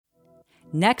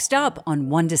Next up on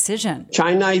One Decision.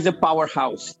 China is a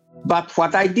powerhouse. But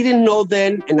what I didn't know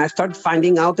then, and I started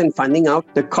finding out,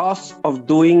 the cost of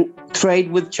doing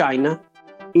trade with China,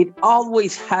 it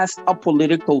always has a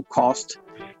political cost.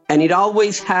 And it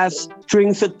always has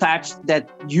strings attached that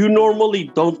you normally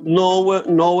don't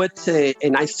know it,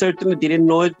 and I certainly didn't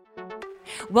know it.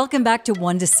 Welcome back to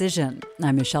One Decision.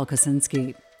 I'm Michelle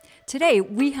Kosinski. Today,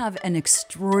 we have an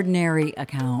extraordinary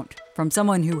account from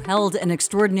someone who held an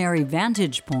extraordinary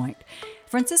vantage point.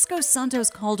 Francisco Santos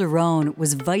Calderon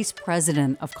was vice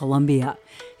president of Colombia.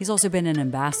 He's also been an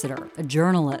ambassador, a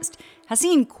journalist, has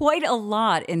seen quite a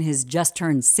lot in his just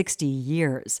turned 60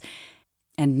 years.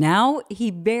 And now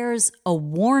he bears a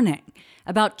warning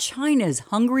about China's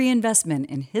hungry investment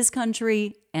in his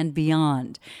country and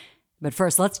beyond. But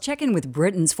first, let's check in with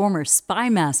Britain's former spy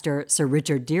master, Sir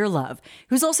Richard Dearlove,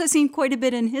 who's also seen quite a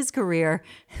bit in his career,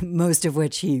 most of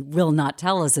which he will not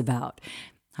tell us about.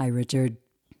 Hi, Richard.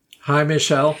 Hi,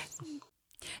 Michelle.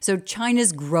 So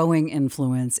China's growing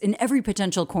influence in every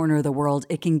potential corner of the world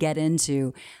it can get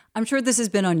into. I'm sure this has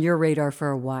been on your radar for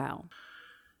a while.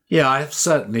 Yeah, I've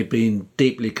certainly been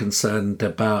deeply concerned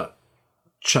about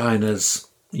China's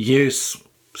use,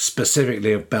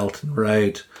 specifically of Belt and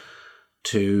Road,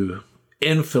 to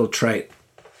infiltrate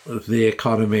the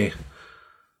economy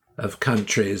of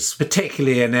countries,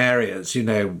 particularly in areas,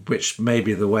 which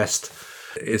maybe the West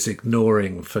is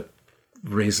ignoring for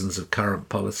reasons of current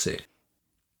policy.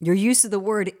 Your use of the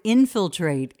word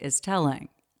infiltrate is telling.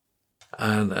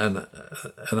 And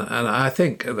I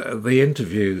think the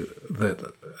interview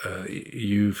that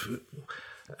you've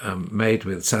made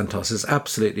with Santos is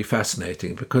absolutely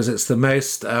fascinating because it's the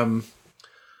most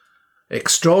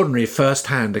extraordinary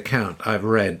first-hand account I've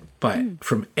read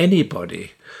from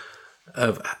anybody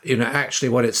of actually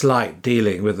what it's like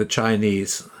dealing with the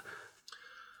Chinese.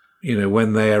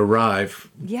 When they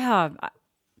arrive. Yeah.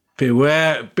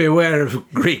 Beware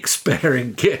of Greeks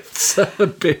bearing gifts.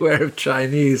 Beware of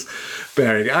Chinese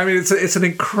bearing. I mean, it's an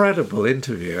incredible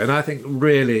interview, and I think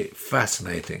really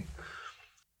fascinating.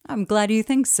 I'm glad you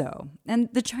think so. And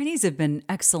the Chinese have been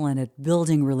excellent at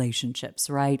building relationships,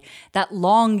 right? That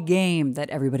long game that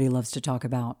everybody loves to talk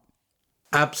about.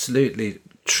 Absolutely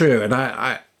true. And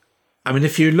I mean,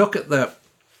 if you look at the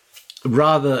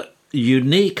rather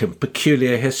unique and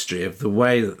peculiar history of the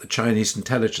way that the Chinese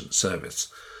intelligence service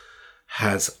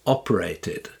has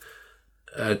operated,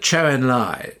 Chou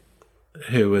Enlai,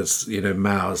 who was,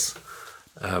 Mao's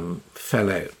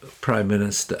fellow prime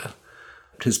minister,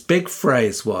 his big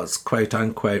phrase was, quote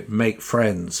unquote, make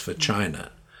friends for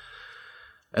China.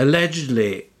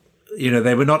 Allegedly,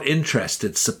 they were not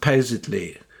interested,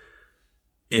 supposedly,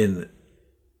 in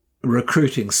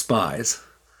recruiting spies,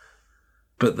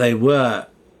 but they were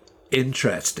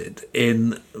interested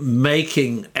in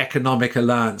making economic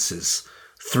alliances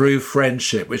through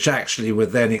friendship, which actually were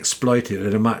then exploited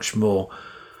in a much more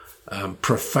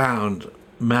profound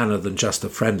manner than just a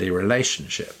friendly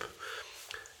relationship.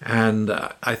 And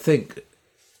I think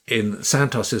in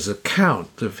Santos's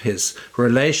account of his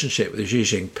relationship with Xi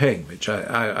Jinping, which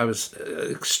I was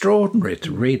extraordinary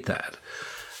to read that,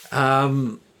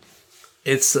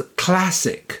 it's a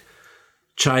classic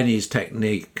Chinese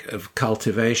technique of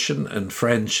cultivation and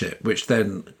friendship, which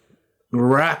then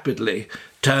rapidly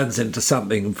turns into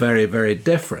something very, very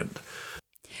different.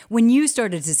 When you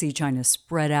started to see China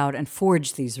spread out and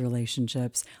forge these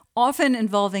relationships, often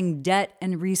involving debt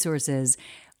and resources,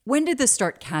 when did this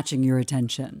start catching your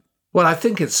attention? Well, I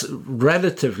think it's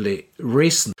relatively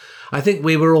recent. I think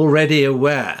we were already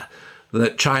aware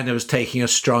that China was taking a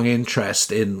strong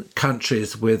interest in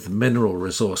countries with mineral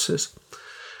resources,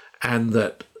 and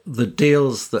that the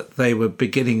deals that they were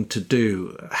beginning to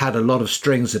do had a lot of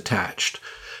strings attached.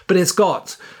 But it's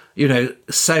got,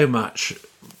 so much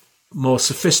more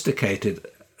sophisticated,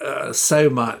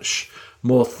 so much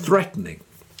more threatening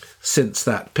since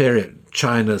that period.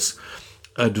 China's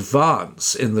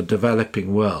advance in the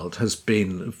developing world has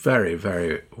been very,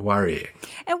 very worrying.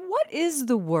 And what is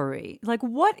the worry?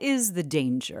 What is the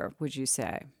danger, would you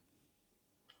say?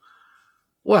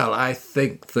 Well, I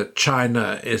think that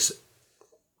China is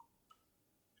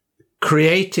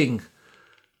creating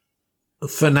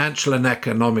financial and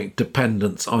economic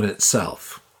dependence on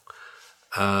itself.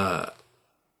 I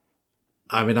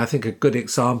think a good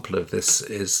example of this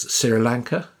is Sri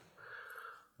Lanka,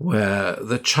 where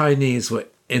the Chinese were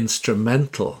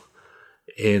instrumental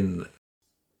in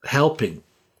helping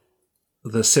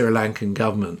the Sri Lankan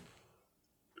government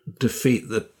defeat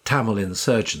the Tamil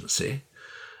insurgency,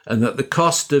 and that the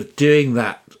cost of doing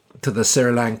that to the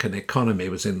Sri Lankan economy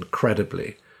was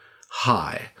incredibly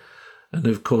high, and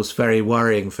of course very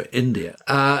worrying for India.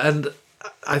 And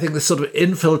I think the sort of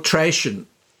infiltration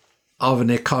of an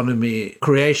economy,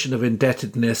 creation of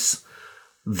indebtedness,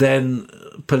 then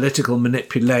political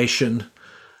manipulation,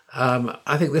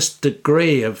 I think this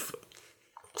degree of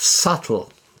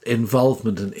subtle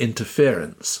involvement and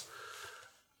interference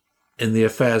in the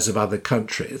affairs of other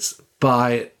countries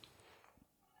by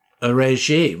a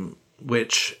regime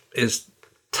which is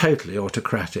totally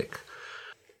autocratic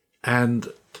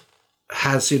and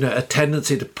has, a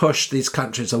tendency to push these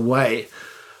countries away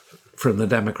from the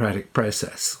democratic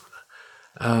process.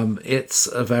 It's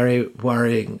a very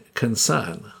worrying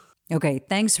concern. Okay,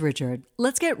 thanks, Richard.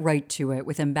 Let's get right to it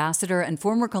with Ambassador and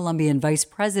former Colombian Vice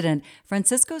President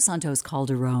Francisco Santos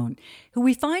Calderon, who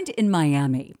we find in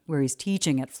Miami, where he's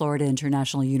teaching at Florida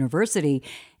International University,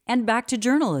 and back to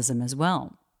journalism as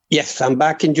well. Yes, I'm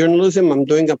back in journalism. I'm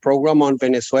doing a program on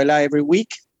Venezuela every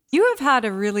week. You have had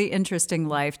a really interesting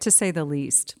life, to say the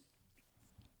least.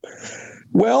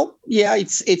 Well, yeah,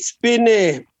 it's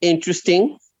been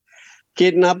interesting.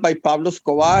 Kidnapped by Pablo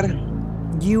Escobar.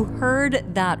 You heard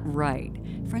that right.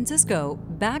 Francisco,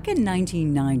 back in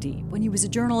 1990, when he was a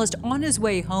journalist on his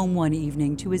way home one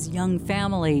evening to his young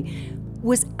family,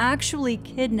 was actually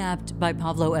kidnapped by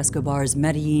Pablo Escobar's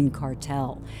Medellin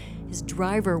cartel. His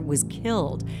driver was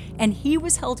killed, and he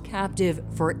was held captive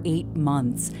for 8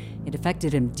 months. It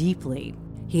affected him deeply.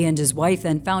 He and his wife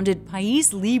then founded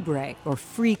País Libre, or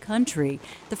Free Country,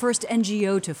 the first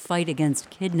NGO to fight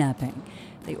against kidnapping.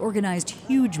 They organized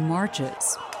huge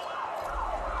marches.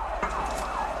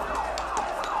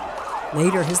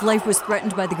 Later, his life was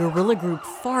threatened by the guerrilla group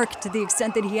FARC to the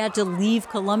extent that he had to leave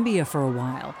Colombia for a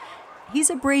while. He's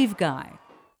a brave guy.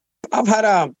 I've had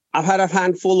a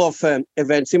handful of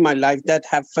events in my life that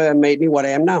have made me what I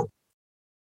am now.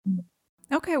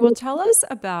 Okay, well, tell us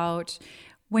about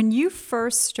when you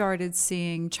first started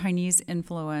seeing Chinese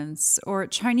influence or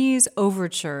Chinese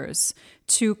overtures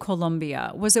to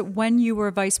Colombia. Was it when you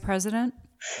were vice president?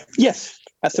 Yes.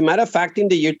 As a matter of fact, in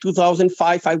the year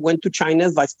 2005, I went to China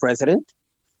as vice president.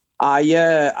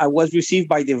 I was received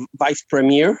by the vice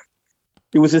premier.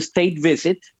 It was a state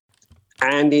visit.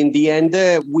 And in the end,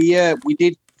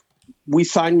 we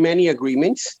signed many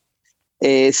agreements,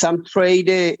 some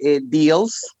trade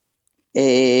deals.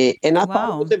 And I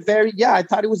thought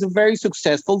it was a very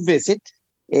successful visit.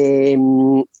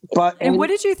 And what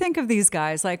did you think of these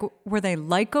guys? Like, were they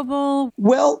likable?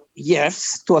 Well,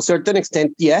 yes, to a certain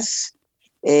extent, yes.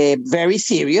 Very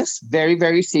serious, very,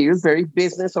 very serious, very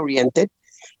business oriented.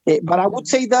 But I would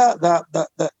say the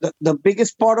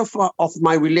biggest part of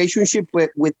my relationship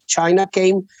with China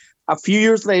came a few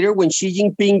years later when Xi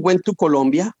Jinping went to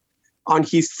Colombia on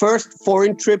his first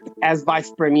foreign trip as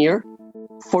vice premier.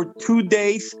 For 2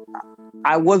 days,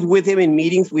 I was with him in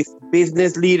meetings with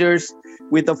business leaders,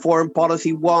 with the foreign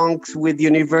policy wonks, with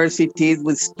universities,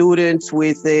 with students,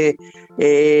 with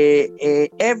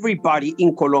everybody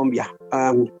in Colombia.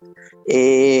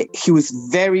 He was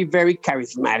very, very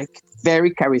charismatic,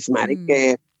 very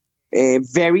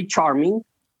charming.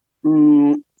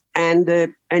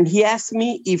 And he asked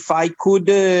me if I could,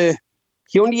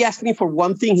 he only asked me for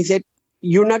one thing. He said,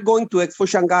 "You're not going to Expo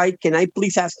Shanghai. Can I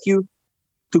please ask you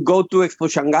to go to Expo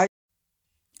Shanghai?"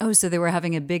 Oh, so they were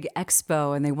having a big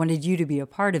expo and they wanted you to be a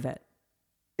part of it.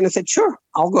 And I said, "Sure,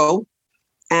 I'll go."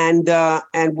 And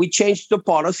we changed the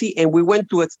policy and we went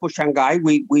to Expo Shanghai.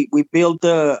 We built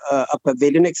a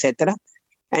pavilion, etc.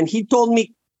 And he told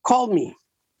me, "Call me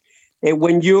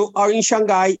when you are in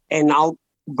Shanghai and I'll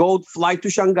fly to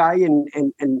Shanghai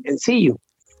and see you."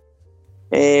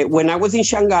 When I was in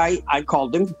Shanghai, I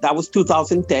called him. That was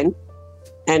 2010.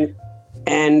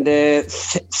 And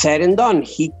said and done.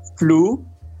 He flew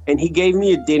and he gave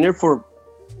me a dinner for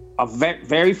a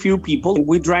very few people.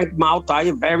 We drank Mao Tai,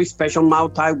 a very special Mao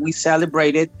Tai. We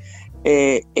celebrated.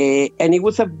 And it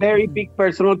was a very big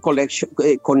personal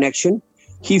connection.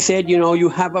 He said, "You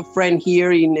have a friend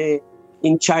here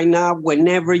in China.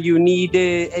 Whenever you need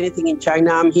anything in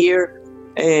China, I'm here."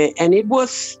 And it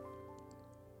was,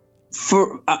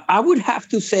 I would have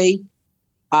to say,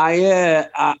 I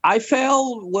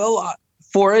fell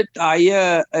for it.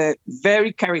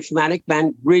 Very charismatic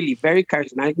man, really very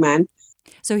charismatic man.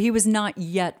 So he was not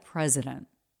yet president.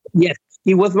 Yes,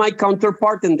 he was my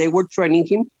counterpart and they were training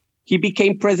him. He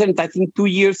became president, I think, 2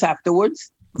 years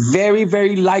afterwards. Very,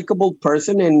 very likable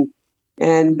person.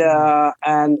 And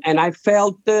I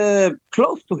felt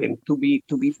close to him, to be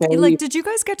fair. Like, did you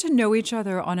guys get to know each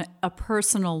other on a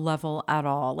personal level at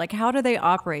all? Like, how do they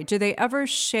operate? Do they ever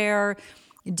share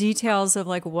details of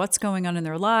like what's going on in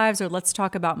their lives, or let's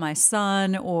talk about my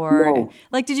son, or No.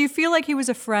 Like, did you feel like he was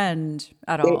a friend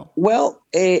at all?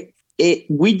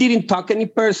 We didn't talk any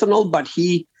personal, but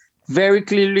he very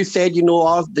clearly said,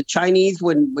 us, the Chinese,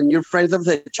 when you're friends of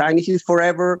the Chinese is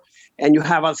forever, and you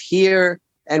have us here,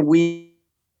 and we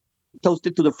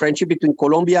toasted to the friendship between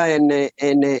Colombia and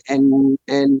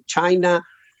China.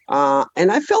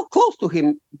 And I felt close to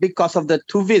him because of the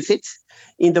two visits.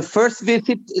 In the first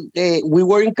visit, we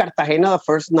were in Cartagena the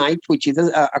first night, which is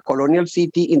a colonial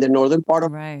city in the northern part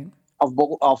of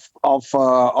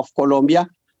Colombia.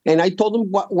 And I told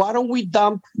him, why don't we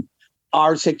dump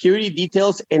our security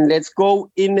details and let's go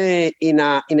in a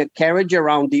carriage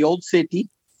around the old city.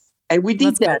 And we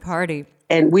did that. Let's go party.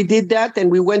 And we did that, and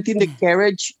we went in the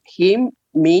carriage, him,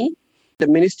 me, the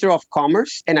Minister of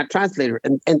Commerce, and a translator,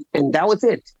 and that was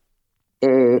it.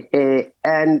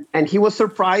 And he was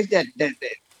surprised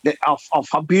of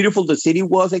how beautiful the city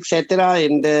was, etc.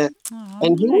 And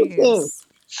he was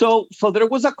so there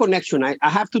was a connection. I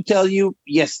have to tell you,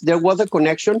 yes, there was a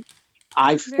connection.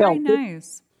 I felt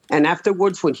nice. it. And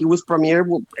afterwards, when he was premier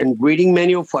and reading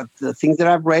many of the things that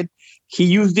I've read, he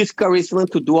used this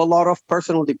charisma to do a lot of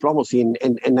personal diplomacy,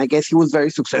 and I guess he was very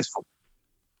successful.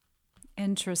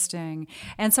 Interesting.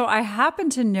 And so I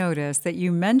happened to notice that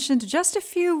you mentioned just a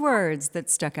few words that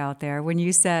stuck out there when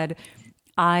you said,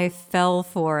 I fell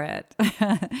for it.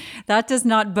 That does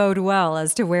not bode well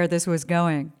as to where this was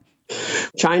going.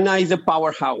 China is a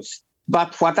powerhouse.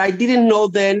 But what I didn't know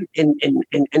then,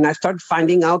 and I started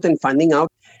finding out,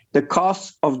 the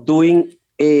cost of doing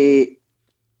a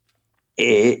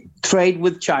trade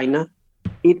with China,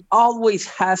 it always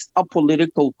has a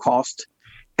political cost,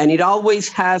 and it always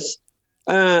has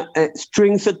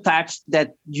strings attached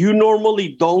that you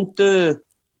normally don't know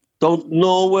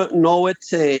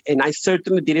it. And I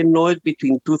certainly didn't know it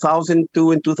between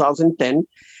 2002 and 2010.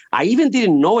 I even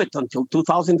didn't know it until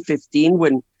 2015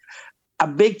 when a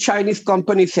big Chinese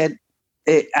company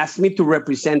asked me to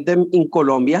represent them in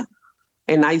Colombia.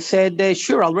 And I said,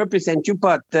 sure, I'll represent you,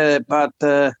 but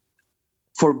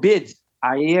for bids.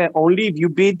 Only if you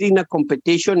bid in a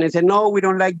competition. They said, no, we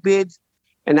don't like bids.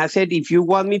 And I said, if you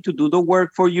want me to do the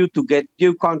work for you to get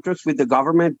you contracts with the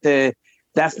government,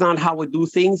 that's not how we do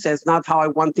things. That's not how I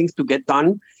want things to get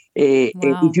done.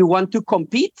 If you want to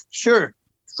compete, sure.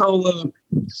 So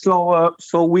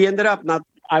we ended up not.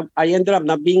 I ended up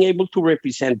not being able to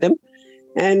represent them,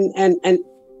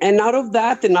 and out of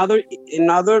that, in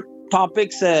other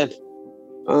topics,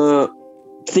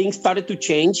 things started to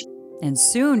change. And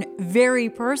soon, very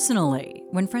personally,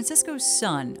 when Francisco's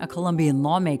son, a Colombian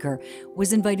lawmaker,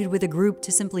 was invited with a group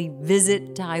to simply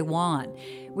visit Taiwan,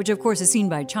 which of course is seen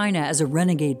by China as a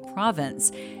renegade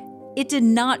province, it did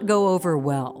not go over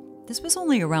well. This was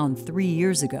only around 3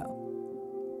 years ago.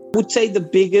 I would say the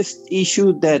biggest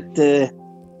issue that,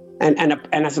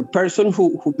 and as a person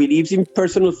who believes in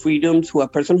personal freedoms, a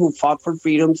person who fought for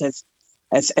freedoms as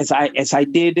I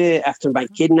did after my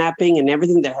kidnapping and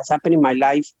everything that has happened in my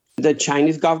life, the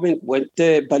Chinese government went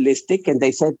ballistic and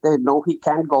they said, no, he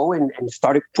can't go, and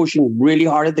started pushing really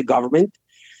hard at the government.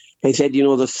 They said,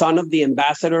 the son of the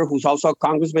ambassador, who's also a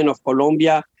congressman of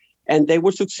Colombia, and they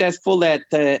were successful at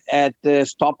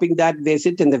stopping that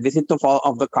visit and the visit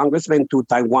of the congressman to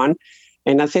Taiwan.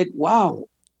 And I said, wow,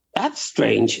 that's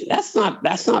strange. That's not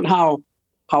how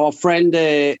a friend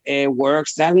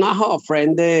works. That's not how a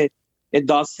friend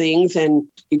does things. And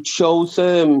it shows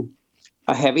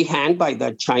a heavy hand by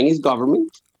the Chinese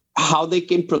government, how they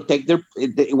can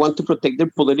they want to protect their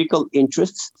political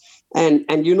interests. And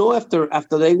after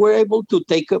they were able to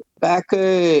take back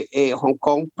Hong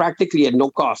Kong practically at no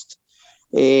cost,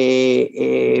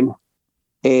 they're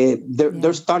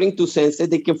starting to sense that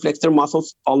they can flex their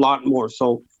muscles a lot more.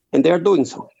 So, and they're doing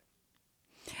so.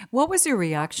 What was your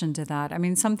reaction to that? I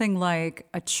mean, something like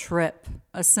a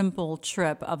simple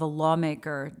trip of a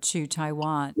lawmaker to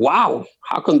Taiwan. Wow,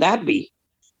 how can that be?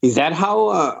 Is that how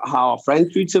a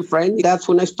friend treats a friend? That's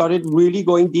when I started really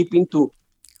going deep into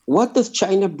what does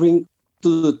China bring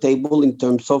to the table in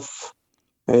terms of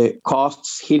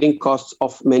hidden costs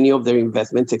of many of their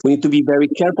investments. We need to be very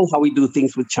careful how we do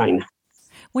things with China.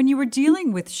 When you were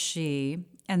dealing with Xi,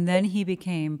 and then he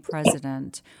became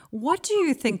president, what do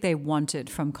you think they wanted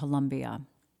from Colombia?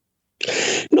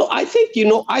 No, I think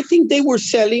they were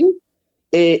selling.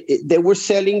 They were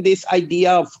selling this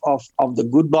idea of the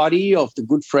good buddy, of the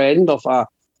good friend, of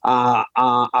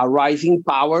a rising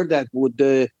power that would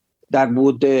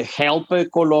help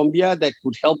Colombia, that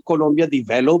could help Colombia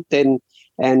develop, and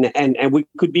we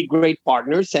could be great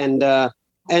partners. And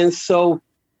so,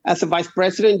 as a vice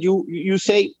president, you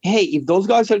say, hey, if those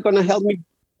guys are going to help me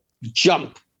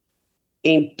jump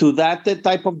into that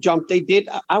type of jump they did,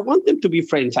 I want them to be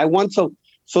friends.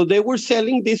 So they were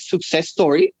selling this success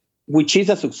story, which is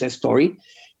a success story.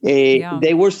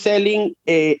 They were selling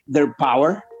their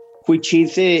power. which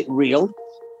is real.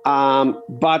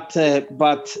 But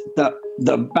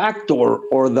the back door,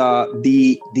 or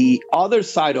the other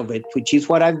side of it, which is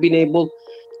what I've been able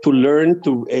to learn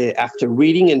after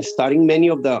reading and studying many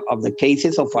of the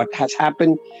cases of what has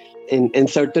happened, and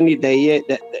certainly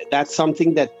that's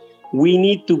something that we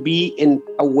need to be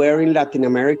aware in Latin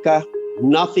America.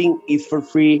 Nothing is for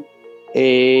free,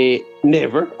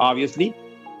 never, obviously.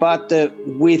 But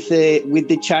with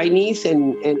the Chinese,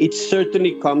 and it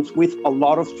certainly comes with a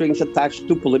lot of strings attached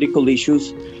to political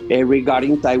issues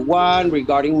regarding Taiwan,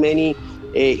 regarding many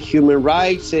human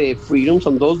rights, freedoms,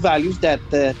 and those values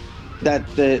that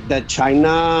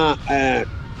China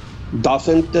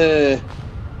doesn't, to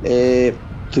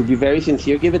be very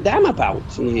sincere, give a damn about.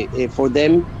 For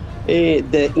them,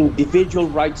 the individual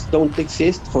rights don't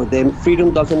exist. For them,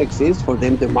 freedom doesn't exist. For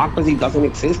them, democracy doesn't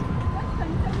exist.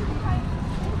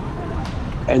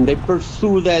 And they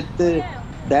pursue that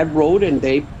road, and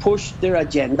they push their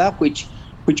agenda, which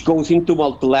goes into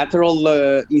multilateral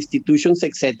institutions,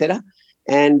 etc.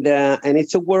 And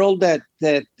it's a world that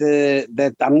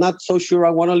I'm not so sure I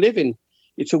want to live in.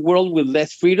 It's a world with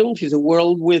less freedoms. It's a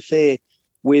world with less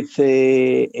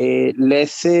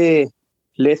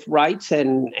rights,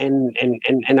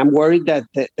 and I'm worried that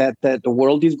the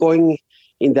world is going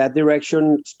in that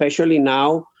direction, especially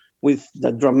now with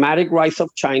the dramatic rise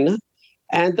of China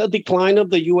and the decline of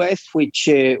the U.S., which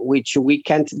we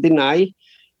can't deny,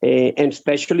 and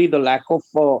especially the lack of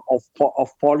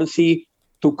policy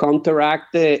to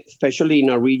counteract, especially in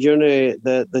our region,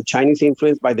 the Chinese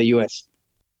influence by the U.S.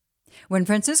 When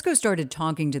Francisco started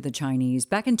talking to the Chinese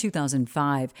back in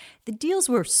 2005, the deals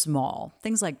were small,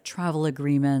 things like travel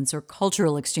agreements or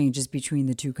cultural exchanges between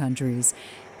the two countries.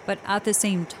 But at the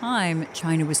same time,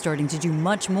 China was starting to do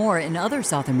much more in other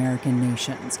South American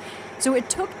nations. So it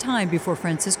took time before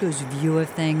Francisco's view of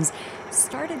things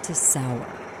started to sour.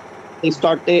 They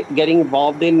started getting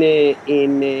involved in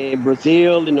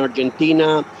Brazil, in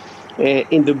Argentina,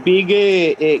 in the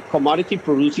big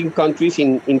commodity-producing countries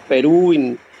in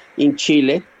Peru, in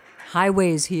Chile.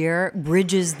 Highways here,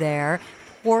 bridges there,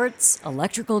 ports,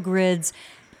 electrical grids.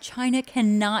 China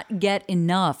cannot get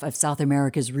enough of South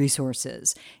America's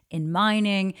resources in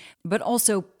mining, but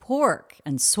also pork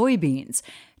and soybeans.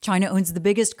 China owns the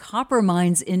biggest copper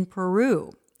mines in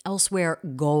Peru. Elsewhere,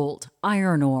 gold,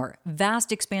 iron ore,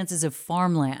 vast expanses of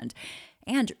farmland,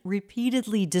 and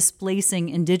repeatedly displacing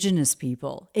indigenous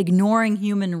people, ignoring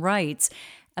human rights,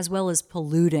 as well as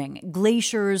polluting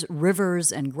glaciers,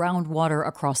 rivers, and groundwater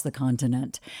across the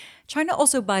continent. China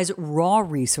also buys raw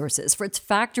resources for its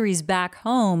factories back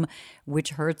home,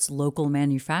 which hurts local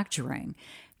manufacturing.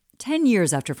 10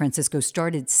 years after Francisco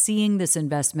started seeing this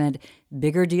investment,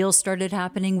 bigger deals started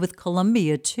happening with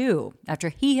Colombia too, after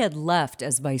he had left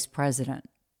as vice president.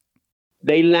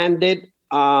 They landed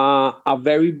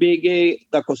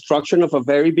the construction of a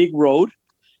very big road.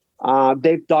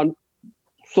 They've done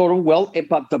sort of well,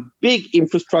 but the big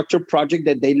infrastructure project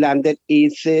that they landed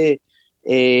is the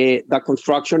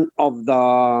construction of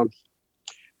the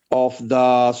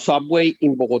subway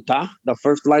in Bogota, the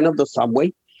first line of the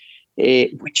subway,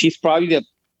 which is probably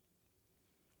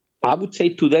I would say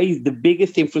today is the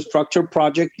biggest infrastructure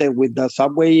project with the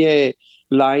subway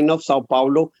line of Sao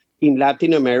Paulo in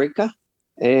Latin America.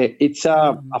 It's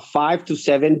a $5 to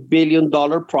 $7 billion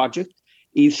project.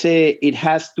 It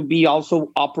has to be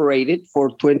also operated for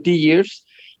 20 years.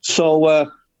 So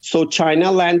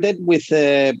China landed with,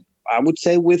 I would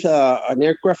say, with an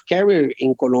aircraft carrier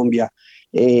in Colombia,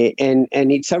 and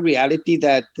it's a reality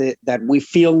that we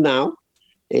feel now.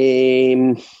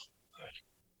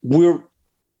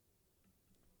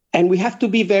 We have to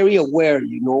be very aware,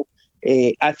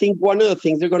 I think one of the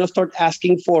things they're going to start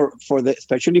asking for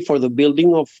especially for the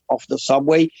building of the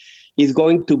subway is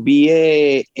going to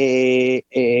be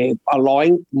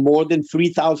allowing more than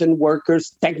 3,000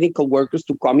 workers, technical workers,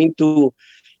 to come into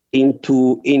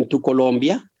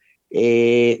Colombia.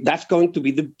 That's going to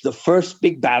be the first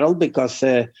big battle, because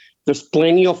there's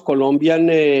plenty of Colombian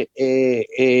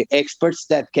experts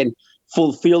that can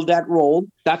fulfill that role.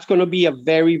 That's going to be a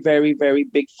very, very, very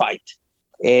big fight.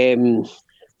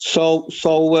 So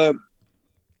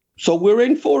we're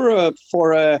in for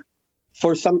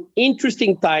some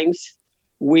interesting times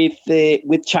with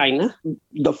China.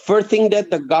 The first thing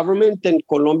that the government and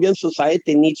Colombian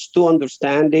society needs to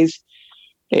understand is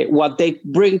what they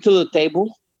bring to the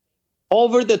table,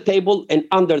 over the table and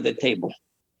under the table,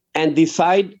 and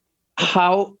decide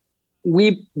how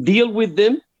we deal with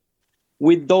them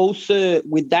with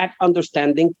with that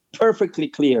understanding perfectly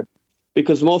clear.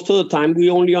 Because most of the time we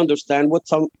only understand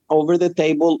what's over the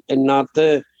table and not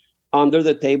under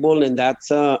the table, and that's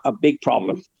a big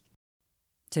problem.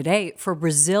 Today, for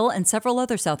Brazil and several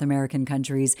other South American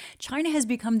countries, China has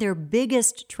become their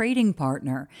biggest trading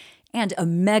partner and a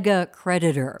mega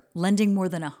creditor, lending more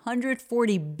than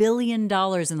 $140 billion in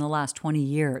the last 20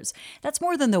 years. That's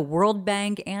more than the World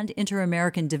Bank and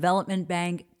Inter-American Development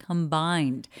Bank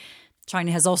combined.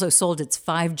 China has also sold its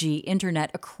 5G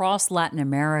internet across Latin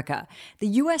America. The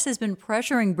U.S. has been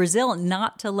pressuring Brazil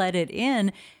not to let it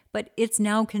in, but it's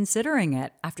now considering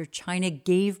it after China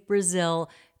gave Brazil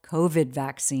COVID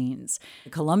vaccines. The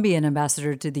Colombian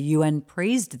ambassador to the UN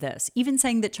praised this, even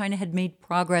saying that China had made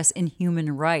progress in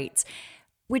human rights,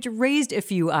 which raised a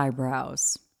few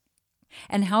eyebrows.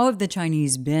 And how have the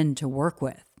Chinese been to work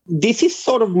with? This is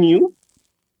sort of new.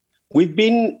 We've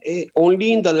been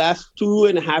only in the last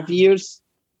 2.5 years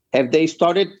have they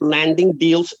started landing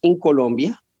deals in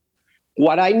Colombia.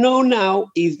 What I know now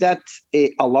is that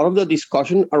a lot of the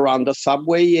discussion around the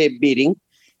subway bidding,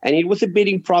 and it was a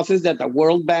bidding process that the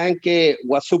World Bank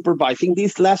was supervising.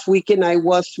 This last weekend, I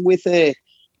was with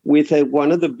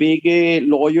one of the big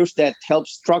lawyers that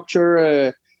helps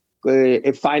structure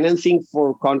financing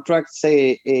for contracts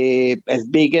as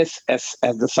big as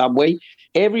the subway.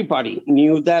 Everybody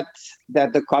knew that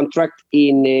the contract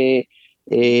in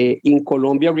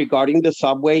Colombia regarding the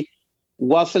subway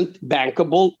wasn't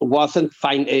bankable, wasn't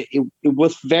fine. It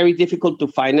was very difficult to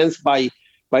finance by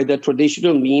the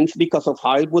traditional means because of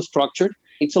how it was structured.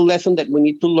 It's a lesson that we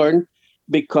need to learn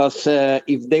because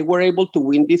if they were able to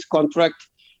win this contract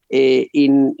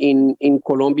in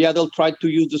Colombia, they'll try to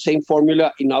use the same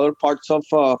formula in other parts of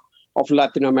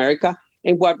Latin America.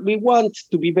 And what we want,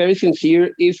 to be very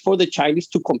sincere, is for the Chinese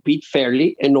to compete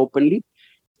fairly and openly.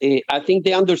 I think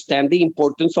they understand the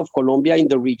importance of Colombia in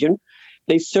the region.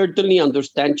 They certainly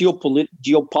understand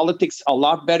geopolitics a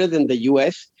lot better than the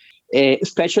U.S.,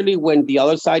 especially when the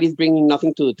other side is bringing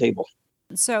nothing to the table.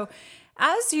 So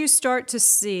as you start to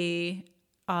see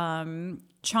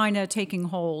China taking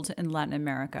hold in Latin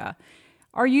America,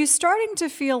 are you starting to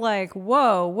feel like,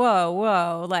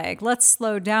 whoa, like, let's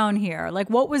slow down here? Like,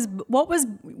 what was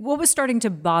starting to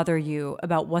bother you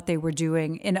about what they were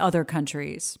doing in other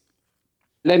countries?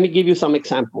 Let me give you some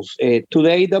examples.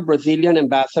 Today, the Brazilian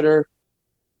ambassador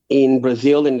in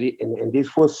Brazil, and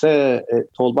this was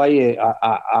told by,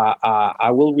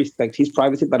 I will respect his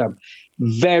privacy, but a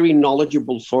very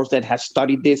knowledgeable source that has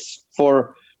studied this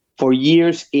for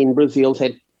years in Brazil,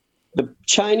 said the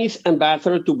Chinese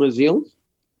ambassador to Brazil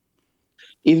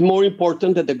is more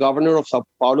important than the governor of Sao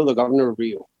Paulo, the governor of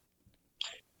Rio.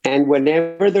 And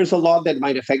whenever there's a law that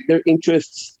might affect their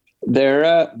interests,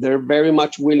 they're very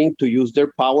much willing to use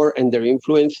their power and their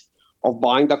influence of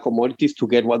buying the commodities to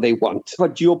get what they want. A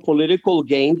geopolitical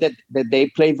game that they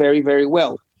play very, very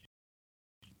well.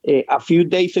 A few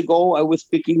days ago, I was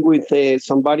speaking with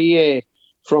somebody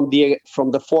from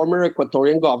the former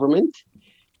Ecuadorian government,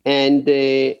 and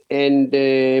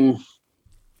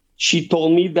she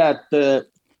told me that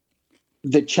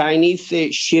the Chinese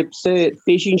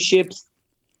fishing ships,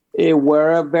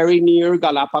 were very near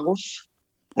Galapagos,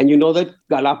 and you know that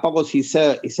Galapagos is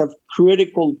a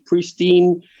critical,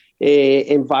 pristine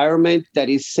environment that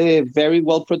is very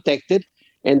well protected,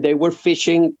 and they were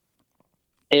fishing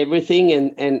everything,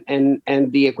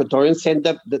 and the Ecuadorians sent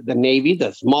the Navy,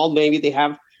 the small Navy they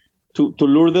have, to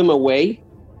lure them away.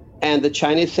 And the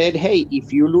Chinese said, hey,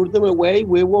 if you lure them away,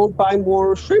 we won't buy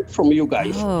more shrimp from you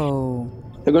guys. Oh.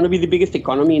 They're going to be the biggest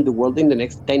economy in the world in the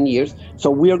next 10 years. So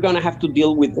we are going to have to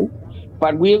deal with them.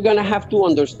 But we are going to have to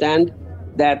understand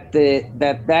that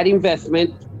that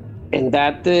investment and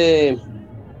that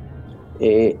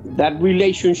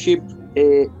relationship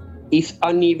is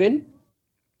uneven.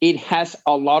 It has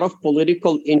a lot of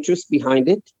political interest behind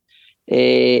it.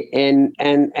 And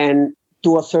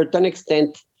to a certain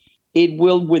extent, it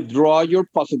will withdraw your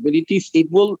possibilities.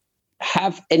 It will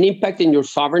have an impact in your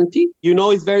sovereignty. You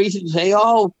know, it's very easy to say,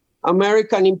 oh,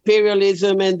 American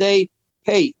imperialism, and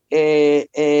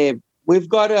we've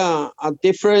got a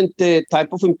different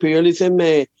type of imperialism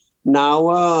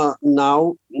now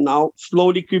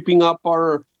slowly creeping up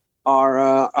our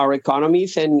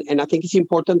economies. And I think it's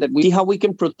important that we see how we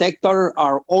can protect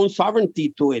our own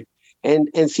sovereignty to it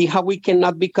and see how we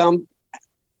cannot become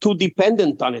too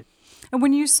dependent on it. And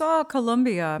when you saw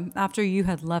Colombia, after you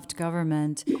had left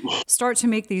government, start to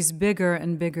make these bigger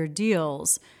and bigger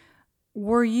deals,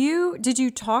 did you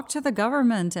talk to the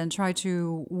government and try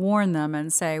to warn them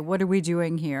and say, what are we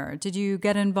doing here? Did you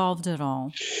get involved at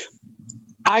all?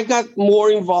 I got more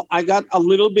involved. I got a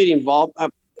little bit involved.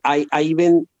 I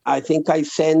think I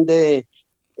sent to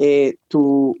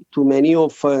many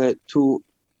of to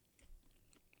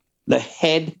the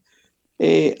head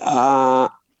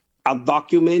a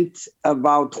document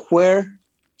about where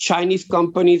Chinese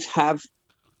companies have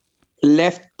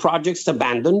left projects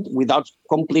abandoned without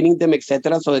completing them,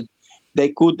 etc. So that they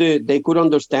could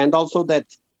understand also that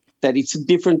it's a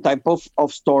different type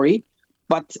of story.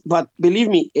 But believe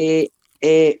me,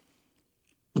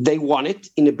 they won it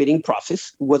in a bidding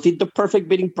process. Was it the perfect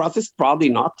bidding process? Probably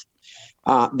not.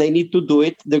 They need to do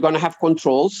it. They're going to have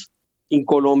controls. In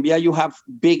Colombia, you have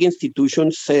big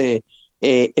institutions, a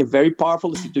very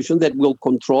powerful institution that will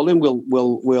control and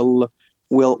will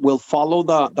follow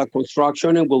the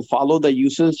construction and will follow the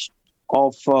usage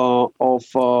of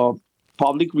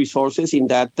public resources in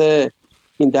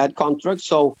that contract.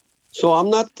 So I'm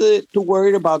not too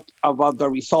worried about the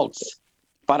results.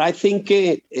 But I think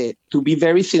to be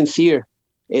very sincere,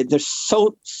 there's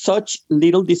such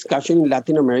little discussion in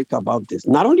Latin America about this.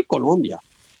 Not only Colombia.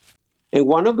 And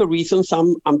one of the reasons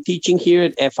I'm teaching here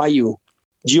at FIU,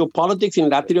 geopolitics in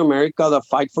Latin America, the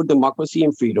fight for democracy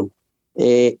and freedom,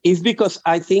 is because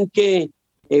I think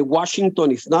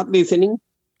Washington is not listening.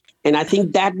 And I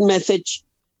think that message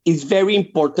is very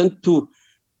important to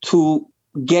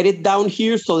get it down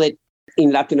here so that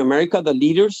in Latin America, the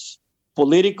leaders,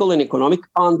 political and economic,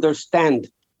 understand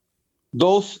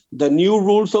the new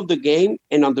rules of the game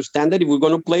and understand that if we're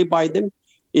going to play by them,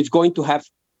 it's going to have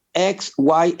X,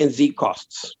 Y, and Z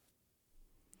costs.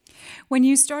 When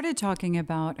you started talking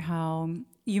about how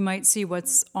you might see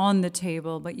what's on the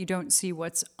table, but you don't see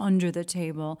what's under the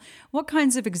table, what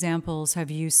kinds of examples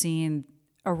have you seen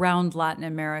around Latin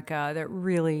America that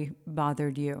really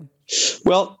bothered you?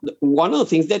 Well, one of the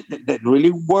things that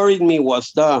really worried me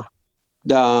was the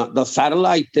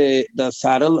satellite,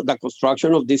 the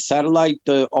construction of this satellite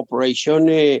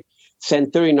operation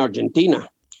center in Argentina,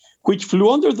 which flew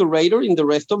under the radar in the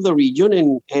rest of the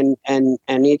region, and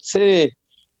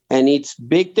it's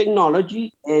big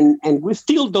technology, and we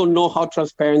still don't know how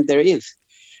transparent there is.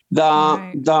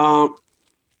 The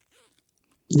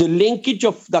linkage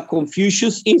of the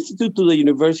Confucius Institute to the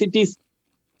universities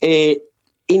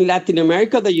in Latin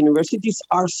America, the universities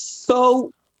are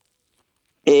so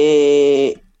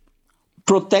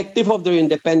protective of their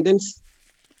independence,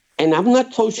 and I'm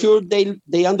not so sure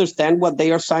they understand what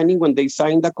they are signing when they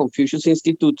sign the Confucius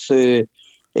Institute's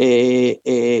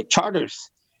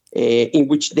charters, in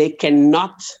which they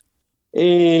cannot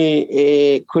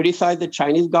criticize the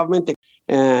Chinese government.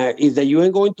 Is the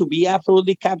UN going to be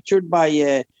absolutely captured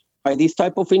by these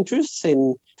type of interests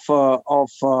and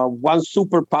of one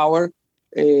superpower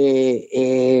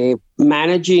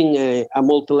managing a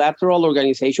multilateral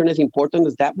organization as important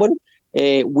as that one,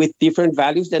 with different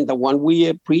values than the one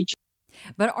we preach?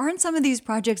 But aren't some of these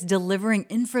projects delivering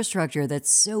infrastructure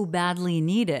that's so badly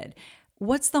needed?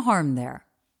 What's the harm there?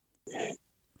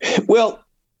 Well,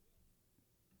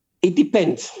 it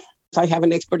depends. I have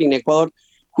an expert in Ecuador,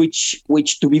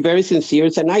 which to be very sincere,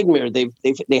 is a nightmare. They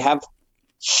have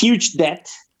huge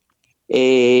debt.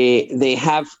 They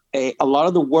have a lot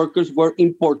of the workers were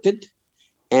imported,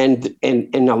 and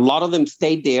a lot of them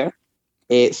stayed there.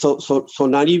 So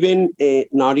not even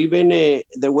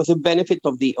there was a benefit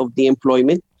of the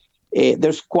employment.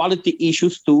 There's quality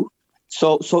issues too.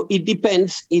 So it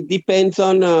depends. It depends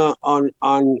on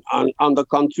the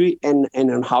country and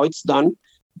on how it's done.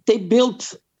 They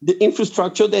built the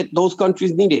infrastructure that those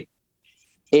countries needed.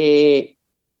 The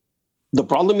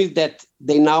problem is that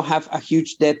they now have a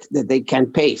huge debt that they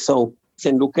can't pay. So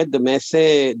and look at the mess,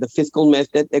 the fiscal mess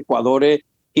that Ecuador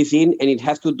is in, and it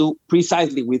has to do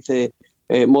precisely with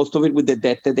most of it with the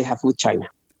debt that they have with China.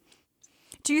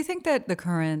 Do you think that the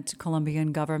current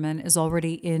Colombian government is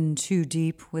already in too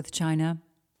deep with China?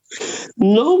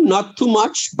 No, not too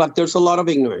much, but there's a lot of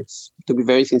ignorance, to be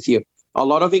very sincere. A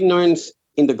lot of ignorance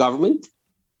in the government,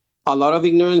 a lot of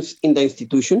ignorance in the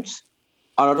institutions,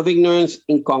 a lot of ignorance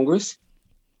in Congress,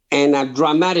 and a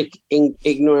dramatic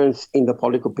ignorance in the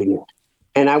public opinion.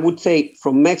 And I would say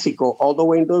from Mexico all the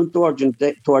way to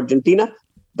Argentina,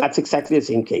 that's exactly the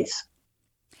same case.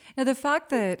 Now, the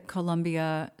fact that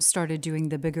Colombia started doing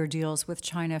the bigger deals with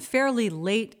China fairly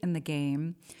late in the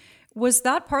game, was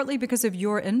that partly because of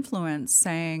your influence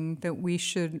saying that we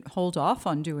should hold off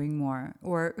on doing more?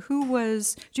 Or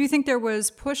do you think there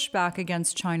was pushback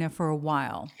against China for a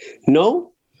while?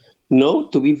 No,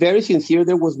 to be very sincere,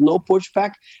 there was no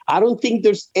pushback. I don't think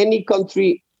there's any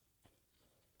country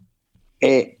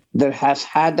that has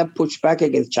had a pushback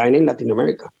against China in Latin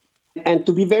America. And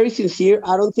to be very sincere,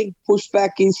 I don't think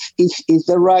pushback is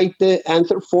the right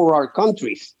answer for our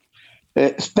countries,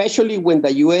 especially when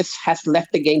the U.S. has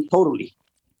left the game totally.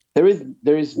 There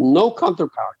is no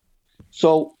counterpart.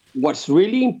 So what's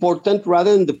really important,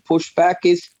 rather than the pushback,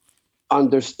 is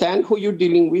understand who you're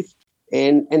dealing with,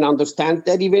 and understand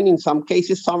that even in some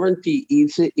cases sovereignty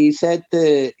is at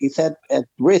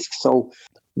risk. So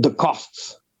the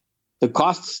costs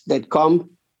that come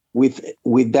with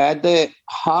that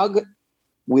hug,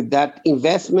 with that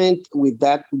investment, with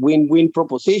that win-win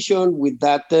proposition, with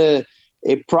that a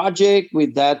project,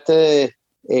 with that a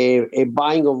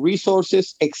buying of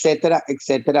resources, etc.,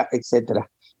 etc., etc.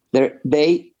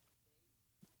 They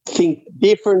think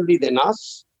differently than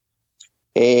us.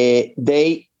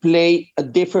 They play a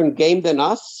different game than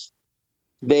us.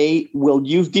 They will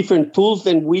use different tools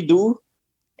than we do,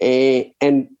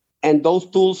 and those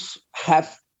tools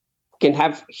can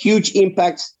have huge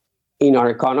impacts in our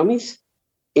economies,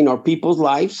 in our people's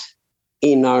lives,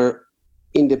 in our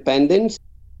independence.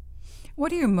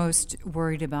 What are you most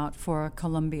worried about for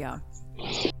Colombia?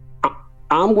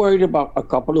 I'm worried about a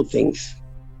couple of things.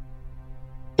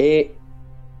 And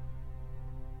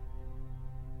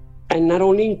not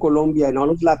only in Colombia, in all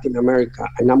of Latin America.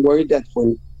 And I'm worried that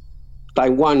when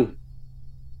Taiwan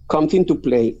comes into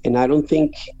play, and I don't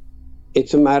think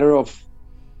it's a matter of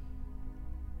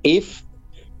if,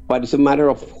 but it's a matter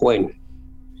of when.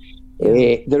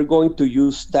 They're going to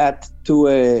use that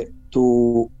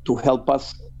to help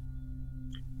us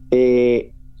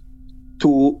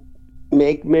to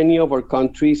make many of our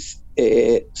countries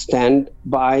stand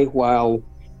by while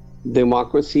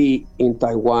democracy in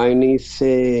Taiwan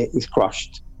is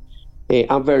crushed.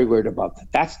 I'm very worried about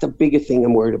that. That's the biggest thing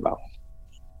I'm worried about.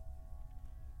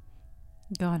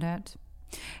 Got it.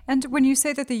 And when you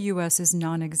say that the U.S. is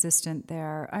non-existent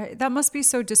there, that must be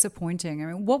so disappointing. I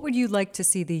mean, what would you like to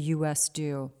see the U.S.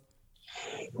 do?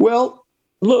 Well,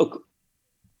 look,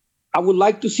 I would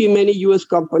like to see many U.S.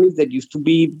 companies that used to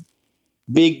be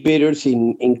big bidders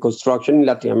in construction in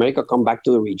Latin America come back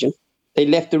to the region. They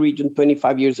left the region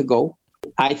 25 years ago.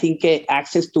 I think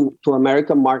access to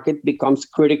American market becomes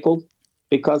critical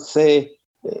because the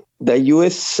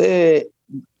U.S.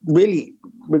 Really,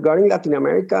 regarding Latin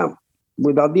America,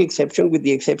 with the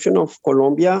exception of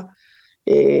Colombia,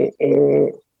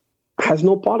 has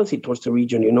no policy towards the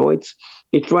region. You know, it's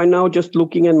right now just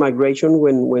looking at migration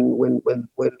when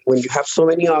you have so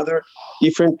many other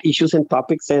different issues and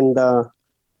topics and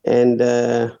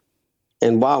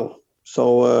wow.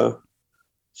 So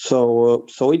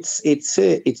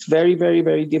it's very, very,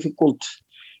 very difficult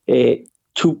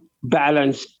to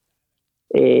balance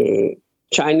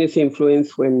China's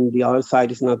influence when the other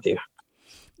side is not there.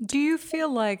 Do you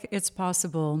feel like it's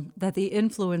possible that the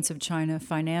influence of China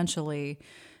financially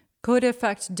could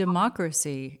affect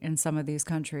democracy in some of these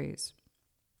countries?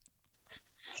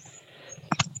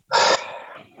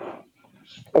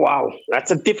 Wow,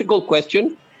 that's a difficult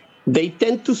question. They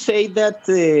tend to say that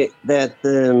they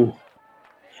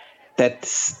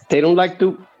don't like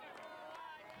to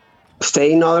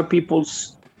stay in other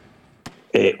people's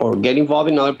or get involved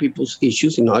in other people's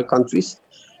issues in other countries.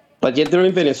 But yet they're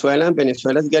in Venezuela, and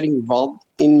Venezuela is getting involved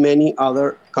in many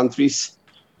other countries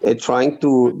trying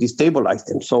to destabilize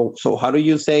them. So how do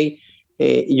you say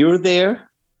you're there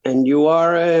and you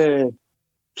are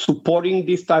supporting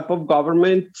this type of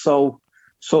government? So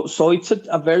it's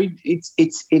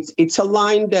it's a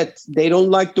line that they don't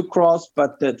like to cross,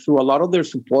 but through a lot of their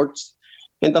supports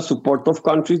and the support of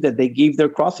countries that they give, they're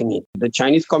crossing it. The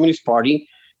Chinese Communist Party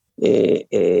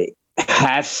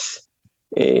has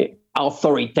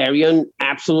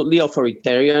absolutely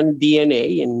authoritarian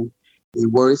DNA, and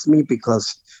it worries me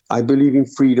because I believe in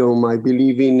freedom. I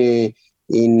believe in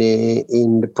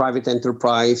the private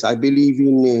enterprise. I believe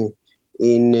in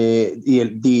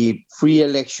the free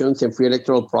elections and free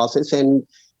electoral process, and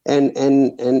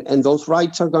those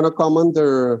rights are going to come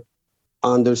under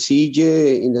siege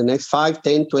in the next 5,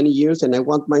 10, 20 years. And I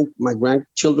want my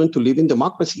grandchildren to live in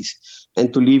democracies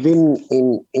and to live in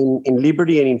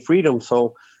liberty and in freedom.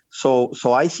 So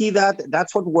I see that.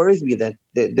 That's what worries me, that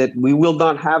we will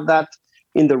not have that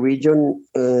in the region,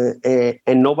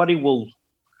 and nobody will.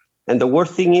 And the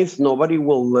worst thing is nobody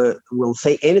will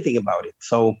say anything about it.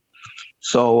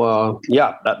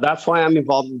 That's why I'm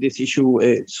involved in this issue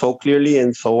so clearly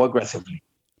and so aggressively.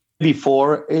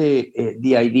 Before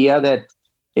the idea that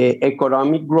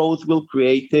economic growth will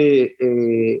create a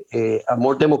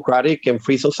more democratic and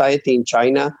free society in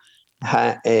China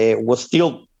was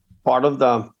still part of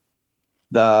the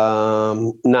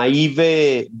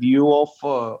naive view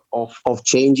of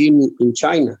changing in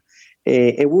China,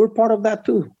 and we're part of that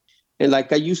too. And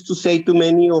like I used to say to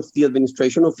many of the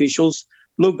administration officials,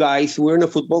 look, guys, we're in a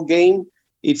football game.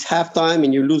 It's halftime,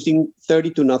 and you're losing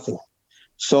 30-0.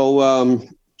 So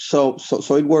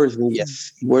it worries me.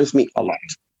 Yes, it worries me a lot.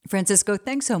 Francisco,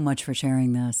 thanks so much for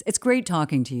sharing this. It's great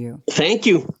talking to you. Thank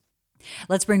you.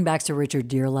 Let's bring back Sir Richard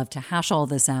Dearlove to hash all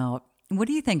this out. What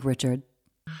do you think, Richard?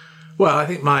 Well, I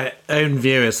think my own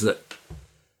view is that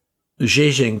Xi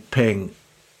Jinping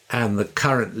and the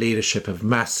current leadership have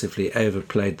massively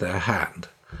overplayed their hand.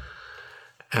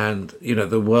 And,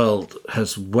 the world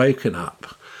has woken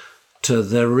up to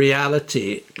the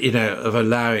reality, of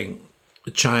allowing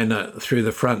China through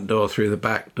the front door, through the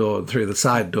back door, and through the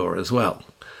side door as well.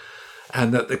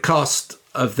 And that the cost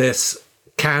of this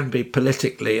can be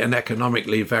politically and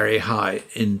economically very high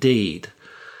indeed.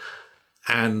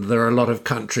 And there are a lot of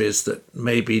countries that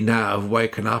maybe now have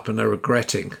woken up and are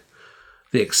regretting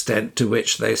the extent to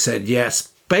which they said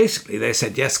yes. Basically, they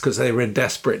said yes because they were in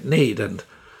desperate need and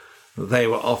they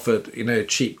were offered,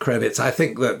 cheap credits. I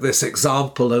think that this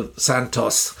example of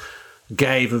Santos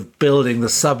gave of building the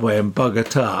subway in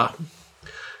Bogota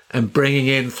and bringing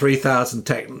in 3,000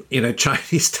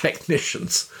 Chinese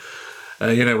technicians,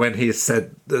 when he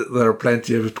said that there are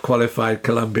plenty of qualified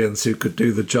Colombians who could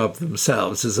do the job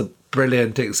themselves, is a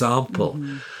brilliant example.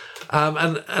 Mm-hmm.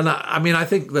 I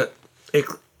think that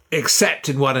except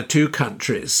in one or two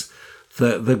countries,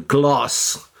 the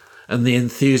gloss and the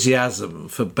enthusiasm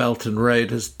for Belt and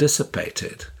Road has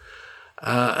dissipated.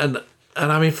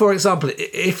 For example,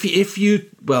 if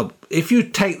you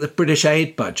take the British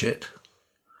aid budget,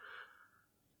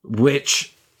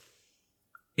 which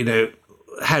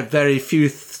had very few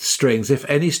strings, if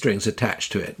any strings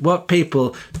attached to it, what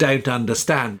people don't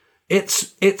understand,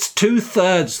 it's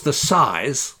 2/3 the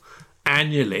size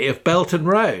annually of Belt and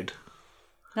Road.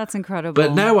 That's incredible.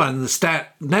 But no one's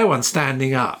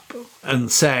standing up and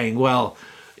saying, well,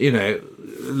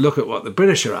 look at what the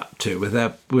British are up to with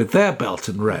their Belt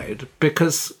and Road,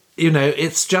 because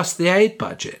it's just the aid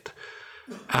budget,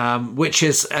 which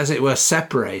is, as it were,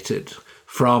 separated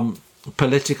from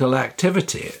political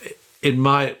activity. In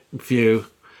my view,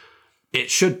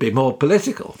 it should be more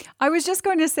political. I was just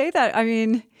going to say that.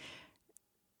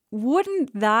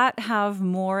 Wouldn't that have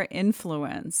more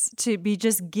influence to be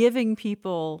just giving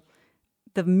people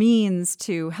the means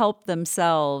to help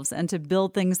themselves and to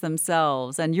build things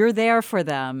themselves, and you're there for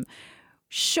them?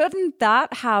 Shouldn't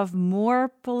that have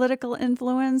more political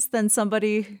influence than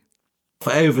somebody?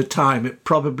 Over time, it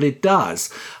probably does.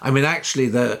 Actually,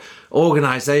 the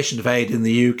organisation of aid in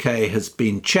the UK has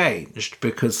been changed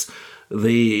because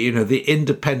the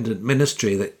independent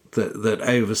ministry that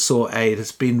oversaw aid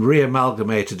has been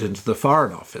re-amalgamated into the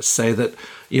Foreign Office, so that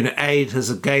aid has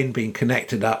again been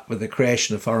connected up with the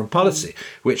creation of foreign policy,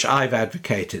 which I've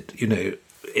advocated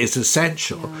is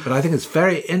essential. Yeah. But I think it's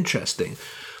very interesting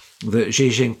that Xi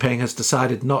Jinping has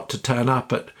decided not to turn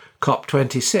up at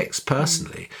COP26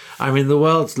 personally. The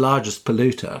world's largest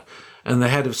polluter, and the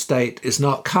head of state is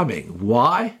not coming.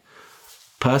 Why?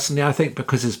 Personally, I think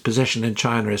because his position in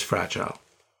China is fragile.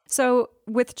 So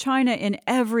with China in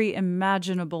every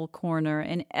imaginable corner,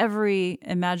 in every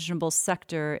imaginable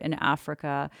sector in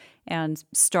Africa, and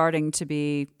starting to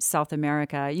be South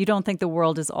America, you don't think the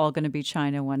world is all going to be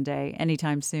China one day,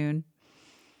 anytime soon?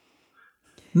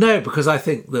 No, because I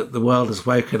think that the world has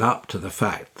woken up to the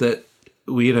fact that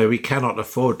we cannot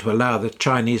afford to allow the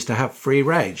Chinese to have free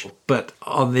range. But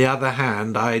on the other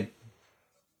hand, I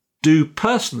do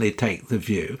personally take the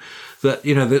view that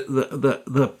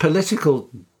the political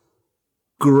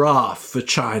graph for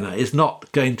China is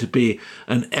not going to be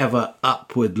an ever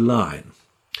upward line,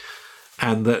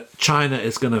 and that China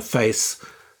is going to face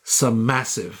some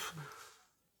massive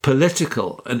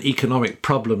political and economic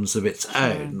problems of its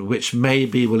own, which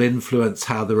maybe will influence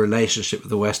how the relationship with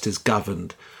the West is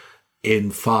governed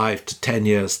in 5 to 10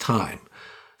 years' time.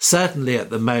 Certainly at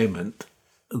the moment,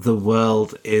 the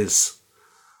world is,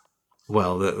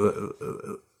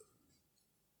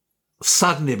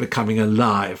 suddenly becoming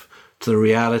alive to the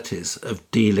realities of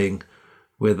dealing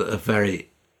with a very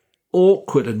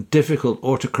awkward and difficult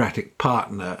autocratic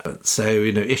partner. So,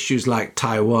 issues like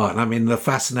Taiwan. The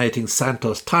fascinating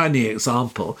Santos tiny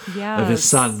example of his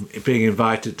son being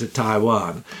invited to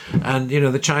Taiwan, and,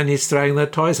 the Chinese throwing their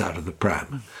toys out of the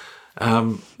pram,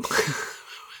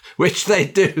 which they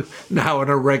do now on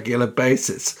a regular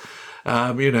basis,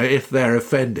 if they're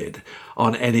offended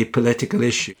on any political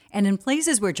issue. And in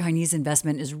places where Chinese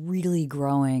investment is really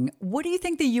growing, what do you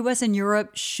think the U.S. and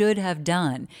Europe should have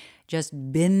done?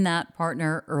 Just been that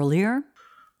partner earlier?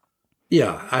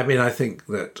 Yeah, I think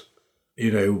that,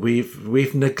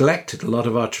 we've neglected a lot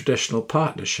of our traditional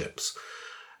partnerships.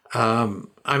 I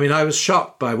was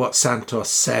shocked by what Santos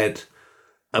said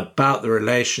about the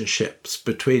relationships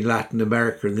between Latin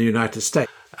America and the United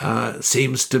States.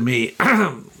 Seems to me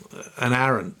an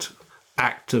arrant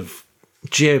act of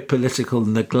geopolitical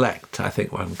neglect, I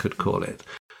think one could call it.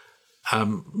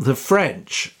 The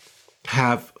French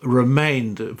have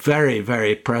remained very,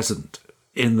 very present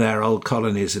in their old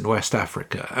colonies in West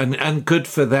Africa. And good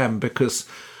for them, because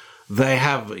they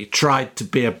have tried to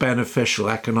be a beneficial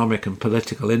economic and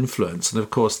political influence. And of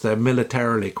course, they're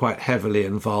militarily quite heavily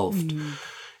involved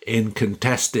in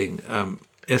contesting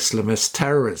Islamist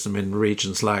terrorism in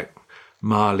regions like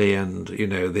Mali and,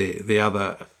 the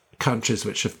other countries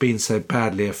which have been so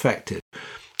badly affected.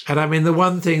 And I mean, the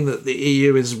one thing that the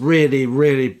EU is really,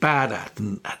 really bad at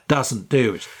and doesn't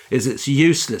do is it's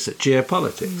useless at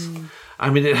geopolitics. I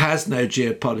mean, it has no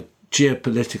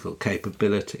geopolitical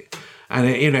capability. And,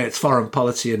 its foreign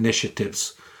policy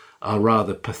initiatives are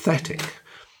rather pathetic.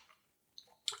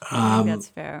 I think that's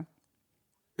fair.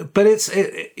 But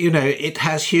it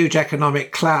has huge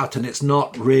economic clout, and it's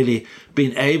not really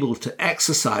been able to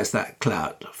exercise that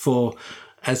clout for,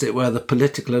 as it were, the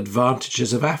political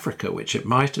advantages of Africa, which it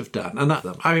might have done. And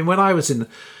I mean, when I was in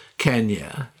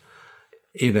Kenya,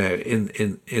 in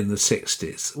the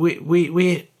 60s,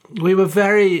 we were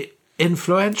very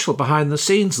influential behind the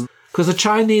scenes, because the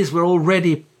Chinese were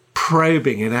already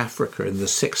probing in Africa in the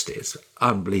 60s,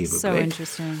 unbelievably. So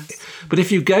interesting. But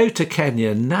if you go to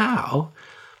Kenya now,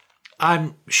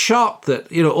 I'm shocked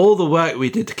that, all the work we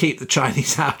did to keep the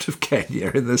Chinese out of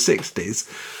Kenya in the 60s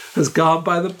has gone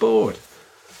by the board.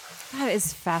 That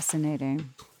is fascinating.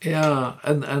 Yeah,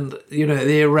 and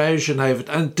the erosion over...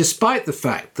 And despite the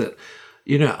fact that,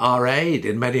 our aid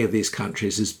in many of these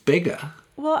countries is bigger.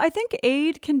 Well, I think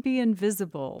aid can be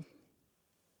invisible.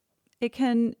 It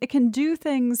can do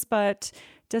things, but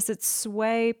does it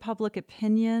sway public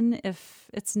opinion if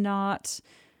it's not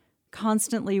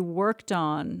constantly worked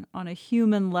on a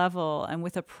human level and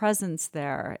with a presence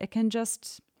there? It can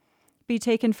just be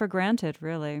taken for granted,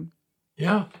 really.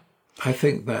 Yeah, I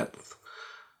think that's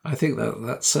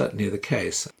certainly the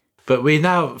case. But we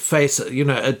now face,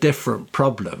 a different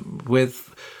problem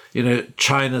with,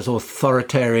 China's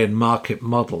authoritarian market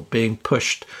model being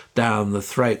pushed down the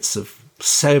throats of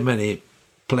so many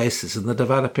places in the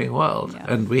developing world,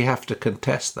 and we have to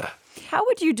contest that. How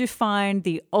would you define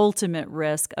the ultimate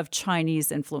risk of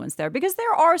Chinese influence there? Because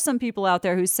there are some people out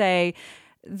there who say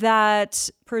that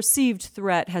perceived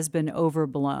threat has been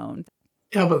overblown.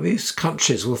 Yeah, but these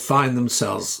countries will find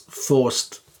themselves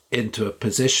forced into a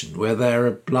position where they're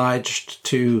obliged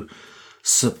to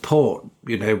support,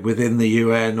 within the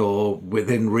UN or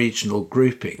within regional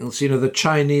groupings, the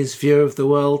Chinese view of the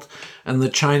world and the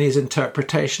Chinese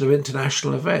interpretation of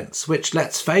international events, which,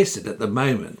 let's face it, at the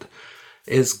moment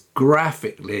is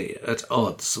graphically at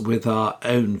odds with our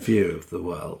own view of the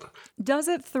world. Does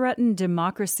it threaten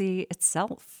democracy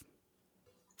itself?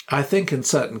 I think in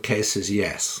certain cases,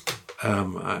 yes.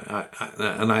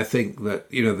 And I think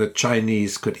that, the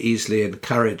Chinese could easily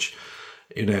encourage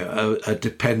a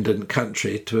dependent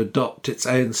country to adopt its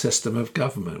own system of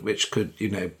government, which could,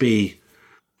 be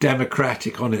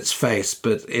democratic on its face,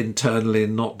 but internally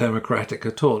not democratic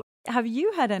at all. Have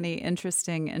you had any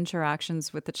interesting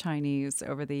interactions with the Chinese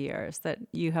over the years that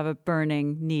you have a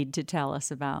burning need to tell us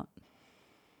about?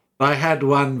 I had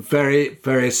one very,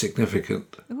 very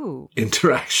significant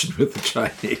interaction with the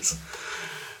Chinese,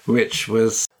 which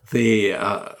was the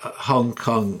Hong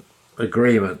Kong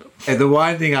agreement and the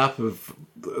winding up of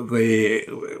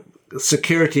the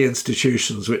security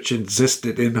institutions which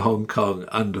existed in Hong Kong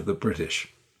under the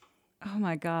British. Oh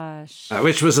my gosh.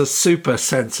 Which was a super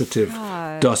sensitive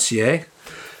dossier.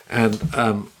 And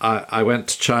I went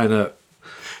to China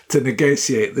to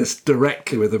negotiate this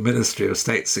directly with the Ministry of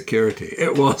State Security.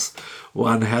 It was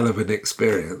one hell of an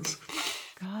experience.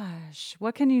 Gosh,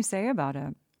 what can you say about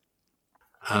it?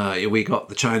 We got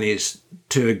the Chinese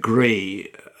to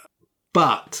agree,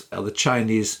 but the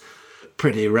Chinese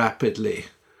pretty rapidly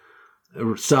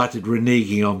started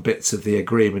reneging on bits of the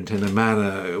agreement in a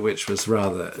manner which was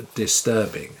rather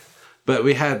disturbing. But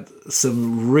we had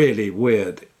some really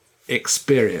weird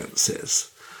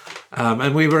experiences.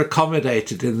 And we were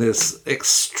accommodated in this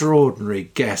extraordinary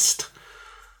guest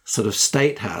sort of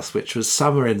state house, which was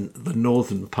somewhere in the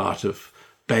northern part of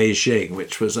Beijing,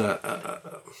 which was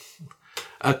a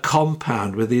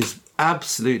compound with these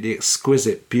absolutely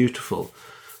exquisite, beautiful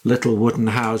little wooden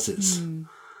houses,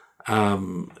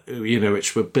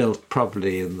 which were built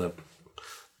probably in the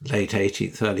late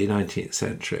 18th, early 19th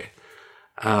century.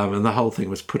 And the whole thing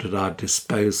was put at our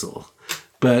disposal.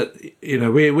 But,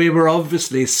 we were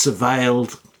obviously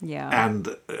surveilled,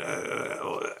 and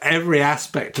every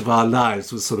aspect of our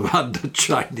lives was sort of under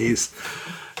Chinese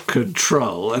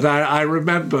control. And I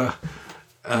remember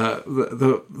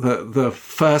the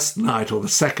first night or the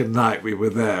second night we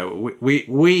were there,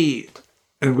 we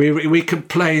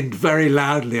complained very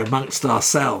loudly amongst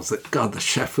ourselves that, God, the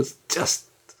chef was just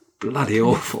bloody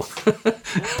awful.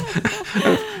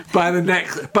 By the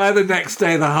next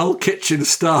day, the whole kitchen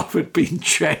staff had been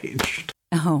changed.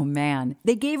 Oh, man.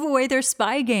 They gave away their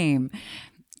spy game.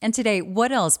 And today,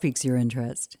 what else piques your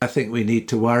interest? I think we need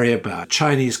to worry about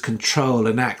Chinese control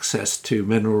and access to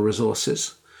mineral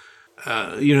resources.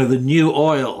 The new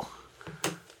oil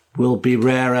will be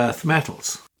rare earth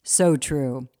metals. So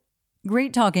true.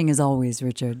 Great talking as always,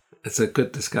 Richard. It's a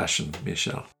good discussion,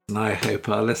 Michelle. And I hope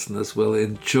our listeners will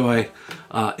enjoy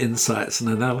our insights and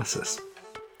analysis.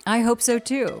 I hope so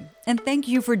too. And thank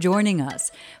you for joining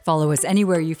us. Follow us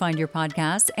anywhere you find your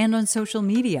podcasts and on social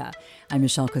media. I'm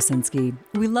Michelle Kosinski.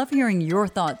 We love hearing your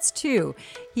thoughts too,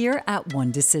 here at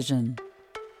One Decision.